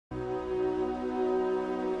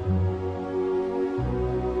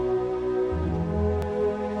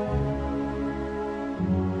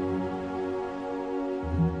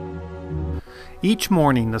Each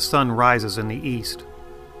morning the sun rises in the east,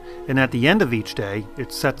 and at the end of each day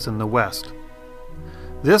it sets in the west.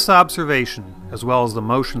 This observation, as well as the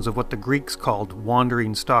motions of what the Greeks called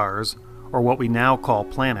wandering stars, or what we now call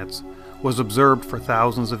planets, was observed for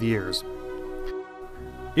thousands of years.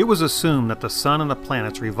 It was assumed that the sun and the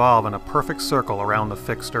planets revolve in a perfect circle around the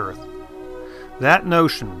fixed Earth. That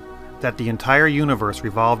notion, that the entire universe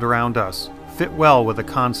revolved around us, fit well with the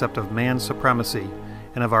concept of man's supremacy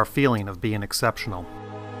and of our feeling of being exceptional.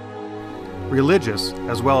 Religious,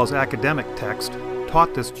 as well as academic text,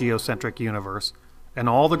 taught this geocentric universe, and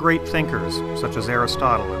all the great thinkers, such as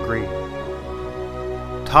Aristotle, agreed.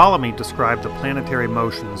 Ptolemy described the planetary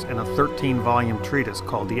motions in a 13-volume treatise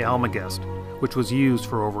called the Almagest, which was used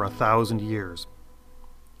for over 1,000 years.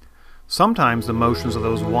 Sometimes the motions of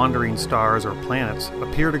those wandering stars or planets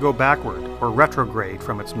appear to go backward or retrograde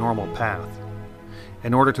from its normal path.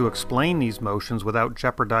 In order to explain these motions without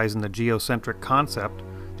jeopardizing the geocentric concept,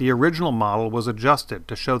 the original model was adjusted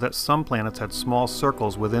to show that some planets had small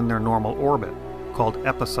circles within their normal orbit, called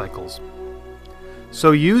epicycles.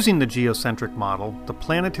 So using the geocentric model, the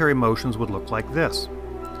planetary motions would look like this.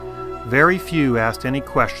 Very few asked any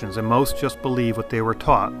questions, and most just believed what they were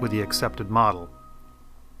taught with the accepted model.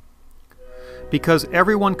 Because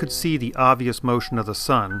everyone could see the obvious motion of the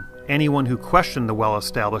sun, anyone who questioned the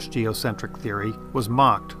well-established geocentric theory was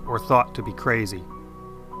mocked or thought to be crazy.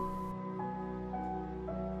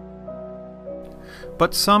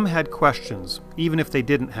 But some had questions, even if they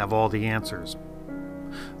didn't have all the answers.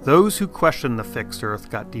 Those who questioned the fixed Earth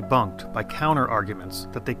got debunked by counter-arguments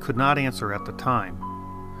that they could not answer at the time.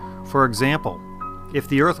 For example, if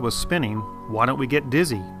the Earth was spinning, why don't we get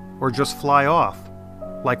dizzy, or just fly off,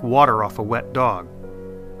 like water off a wet dog?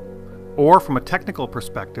 Or from a technical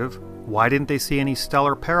perspective, why didn't they see any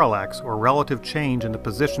stellar parallax or relative change in the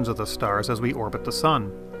positions of the stars as we orbit the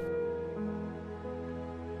Sun?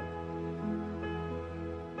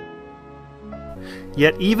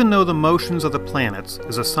 Yet even though the motions of the planets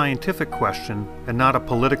is a scientific question and not a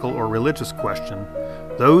political or religious question,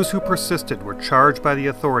 those who persisted were charged by the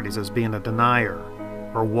authorities as being a denier,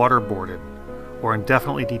 or waterboarded, or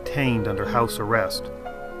indefinitely detained under house arrest,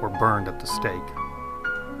 or burned at the stake.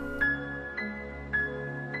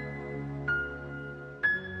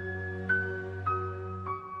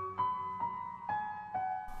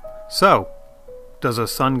 So, does the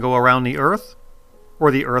sun go around the Earth, or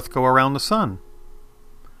the Earth go around the sun?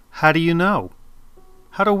 How do you know?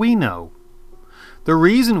 How do we know? The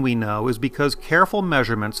reason we know is because careful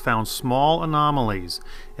measurements found small anomalies,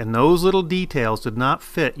 and those little details did not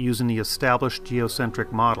fit using the established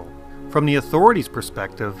geocentric model. From the authorities'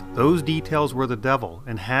 perspective, those details were the devil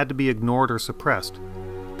and had to be ignored or suppressed,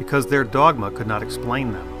 because their dogma could not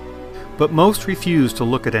explain them. But most refused to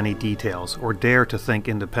look at any details or dare to think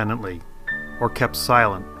independently, or kept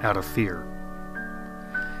silent out of fear.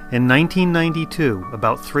 In 1992,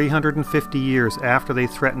 about 350 years after they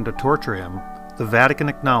threatened to torture him, the Vatican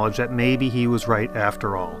acknowledged that maybe he was right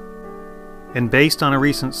after all. And based on a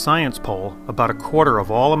recent science poll, about a quarter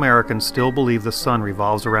of all Americans still believe the sun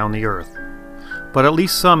revolves around the Earth. But at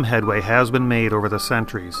least some headway has been made over the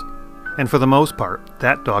centuries, and for the most part,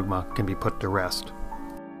 that dogma can be put to rest.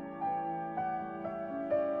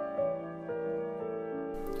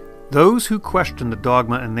 Those who questioned the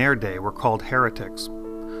dogma in their day were called heretics.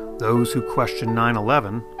 Those who question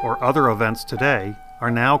 9/11 or other events today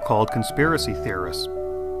are now called conspiracy theorists.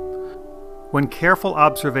 When careful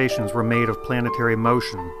observations were made of planetary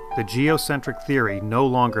motion, the geocentric theory no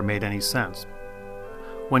longer made any sense.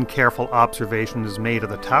 When careful observation is made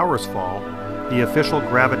of the tower's fall, the official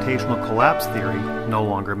gravitational collapse theory no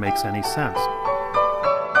longer makes any sense.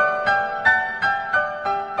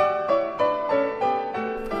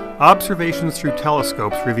 Observations through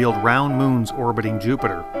telescopes revealed round moons orbiting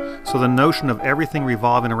Jupiter, so the notion of everything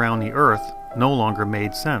revolving around the Earth no longer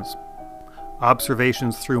made sense.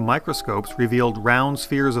 Observations through microscopes revealed round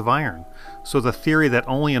spheres of iron, so the theory that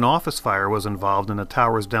only an office fire was involved in the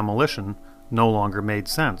tower's demolition no longer made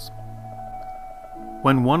sense.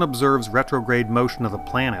 When one observes retrograde motion of the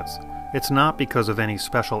planets, it's not because of any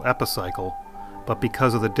special epicycle, but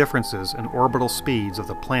because of the differences in orbital speeds of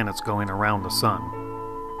the planets going around the Sun.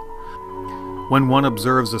 When one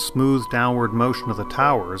observes the smooth downward motion of the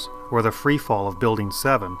towers, or the free fall of Building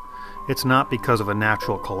 7, it's not because of a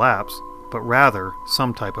natural collapse, but rather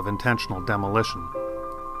some type of intentional demolition.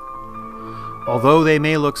 Although they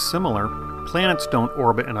may look similar, planets don't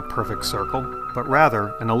orbit in a perfect circle, but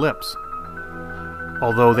rather an ellipse.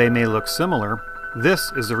 Although they may look similar,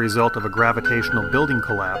 this is the result of a gravitational building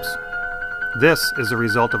collapse. This is the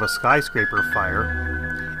result of a skyscraper fire,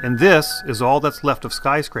 and this is all that's left of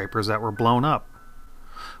skyscrapers that were blown up.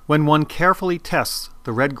 When one carefully tests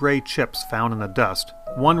the red-gray chips found in the dust,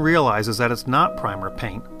 one realizes that it's not primer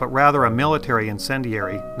paint, but rather a military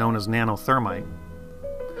incendiary known as nanothermite.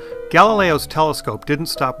 Galileo's telescope didn't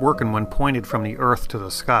stop working when pointed from the Earth to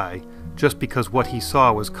the sky, just because what he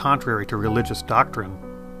saw was contrary to religious doctrine.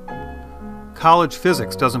 College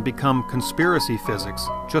physics doesn't become conspiracy physics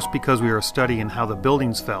just because we are studying how the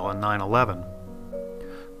buildings fell on 9/11.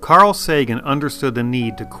 Carl Sagan understood the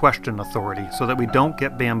need to question authority so that we don't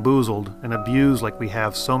get bamboozled and abused like we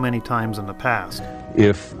have so many times in the past.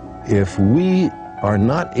 If we are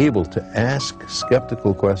not able to ask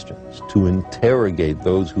skeptical questions, to interrogate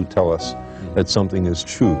those who tell us that something is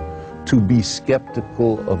true, to be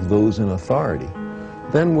skeptical of those in authority,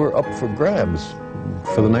 then we're up for grabs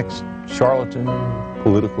for the next charlatan,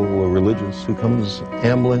 political or religious, who comes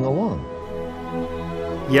ambling along.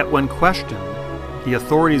 Yet when questioned, the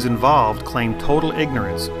authorities involved claim total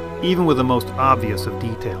ignorance, even with the most obvious of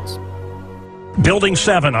details. Building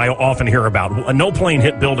 7, I often hear about. No plane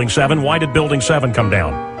hit Building 7. Why did Building 7 come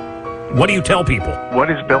down? What do you tell people?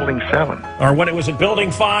 What is Building 7? Or when it was at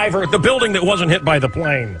Building 5, or the building that wasn't hit by the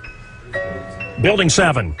plane? Building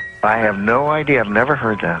 7. I have no idea. I've never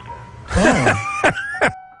heard that. Oh.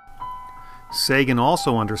 Sagan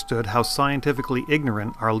also understood how scientifically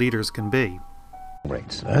ignorant our leaders can be.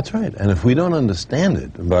 That's right. And if we don't understand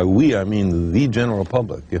it, by we I mean the general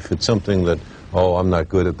public, if it's something that, oh, I'm not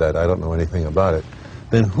good at that, I don't know anything about it,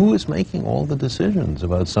 then who is making all the decisions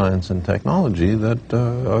about science and technology that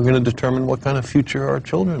are going to determine what kind of future our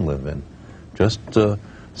children live in? Just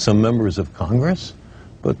some members of Congress?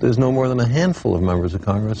 But there's no more than a handful of members of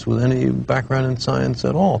Congress with any background in science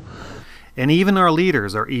at all. And even our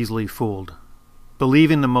leaders are easily fooled,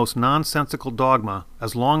 believing the most nonsensical dogma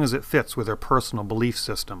as long as it fits with their personal belief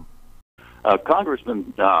system.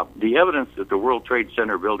 Congressman, the evidence that the World Trade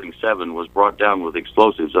Center Building 7 was brought down with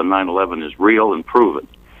explosives on 9/11 is real and proven,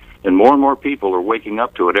 and more people are waking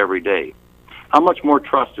up to it every day. How much more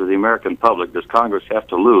trust of the American public does Congress have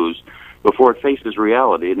to lose before it faces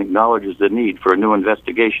reality and acknowledges the need for a new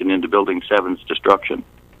investigation into Building 7's destruction?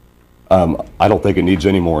 I don't think it needs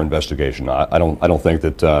any more investigation. I don't think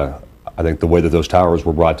that. I think the way that those towers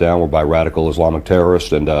were brought down were by radical Islamic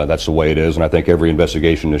terrorists, and that's the way it is, and I think every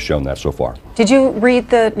investigation has shown that so far. Did you read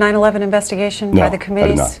the 9/11 investigation by the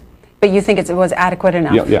committees? No, I did not. But you think it was adequate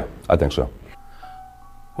enough? Yeah, I think so.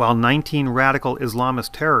 While 19 radical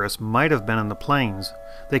Islamist terrorists might have been in the planes,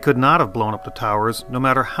 they could not have blown up the towers, no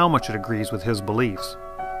matter how much it agrees with his beliefs.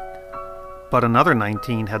 But another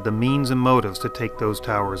 19 had the means and motives to take those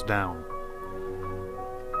towers down.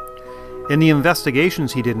 In the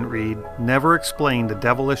investigations he didn't read, never explained the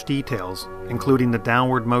devilish details, including the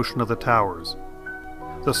downward motion of the towers,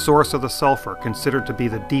 the source of the sulfur considered to be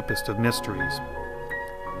the deepest of mysteries,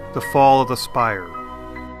 the fall of the spire,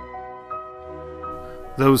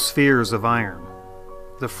 those spheres of iron,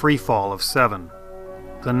 the free fall of 7,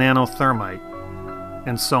 the nanothermite,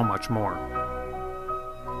 and so much more.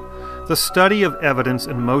 The study of evidence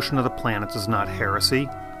and motion of the planets is not heresy,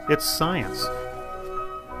 it's science.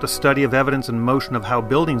 The study of evidence and motion of how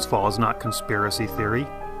buildings fall is not conspiracy theory,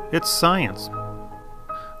 it's science.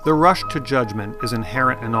 The rush to judgment is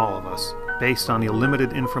inherent in all of us, based on the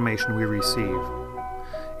limited information we receive.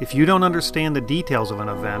 If you don't understand the details of an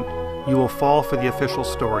event, you will fall for the official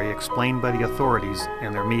story explained by the authorities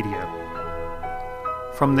and their media.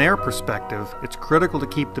 From their perspective, it's critical to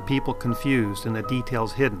keep the people confused and the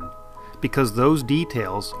details hidden, because those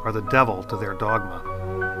details are the devil to their dogma.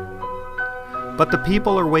 But the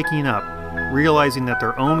people are waking up, realizing that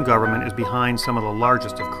their own government is behind some of the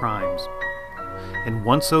largest of crimes. And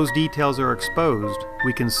once those details are exposed,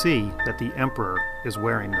 we can see that the emperor is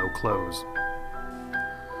wearing no clothes.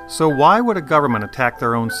 So why would a government attack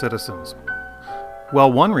their own citizens?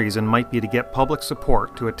 Well, one reason might be to get public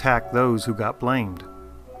support to attack those who got blamed.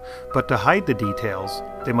 But to hide the details,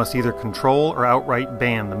 they must either control or outright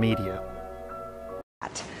ban the media.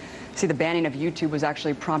 See, the banning of YouTube was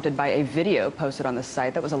actually prompted by a video posted on the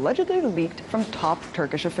site that was allegedly leaked from top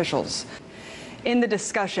Turkish officials. In the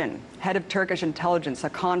discussion, head of Turkish intelligence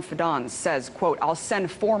Hakan Fidan says, quote, "I'll send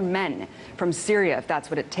 4 men from Syria if that's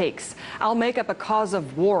what it takes. I'll make up a cause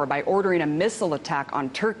of war by ordering a missile attack on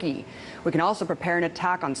Turkey. We can also prepare an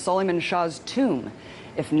attack on Suleiman Shah's tomb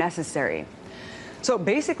if necessary." So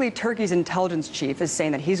basically, Turkey's intelligence chief is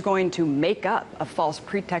saying that he's going to make up a false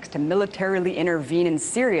pretext to militarily intervene in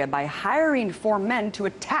Syria by hiring 4 men to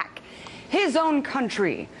attack his own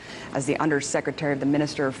country. As the undersecretary of the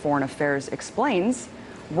Minister of Foreign Affairs explains,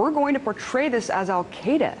 we're going to portray this as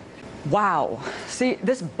Al-Qaeda. Wow. See,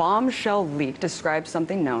 this bombshell leak describes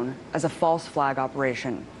something known as a false flag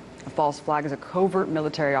operation. A false flag is a covert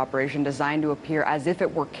military operation designed to appear as if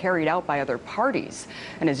it were carried out by other parties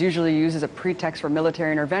and is usually used as a pretext for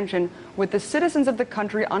military intervention with the citizens of the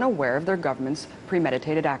country unaware of their government's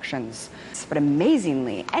premeditated actions. But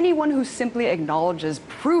amazingly, anyone who simply acknowledges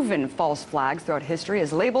proven false flags throughout history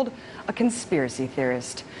is labeled a conspiracy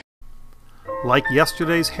theorist. Like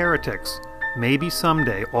yesterday's heretics, maybe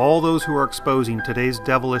someday all those who are exposing today's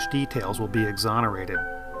devilish details will be exonerated.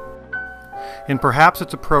 And perhaps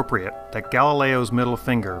it's appropriate that Galileo's middle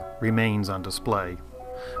finger remains on display.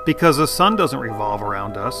 Because the sun doesn't revolve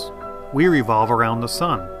around us, we revolve around the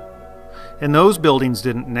sun. And those buildings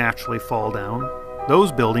didn't naturally fall down.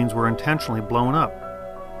 Those buildings were intentionally blown up.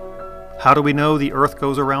 How do we know the earth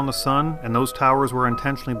goes around the sun and those towers were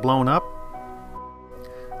intentionally blown up?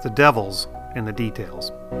 The devil's in the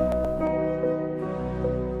details.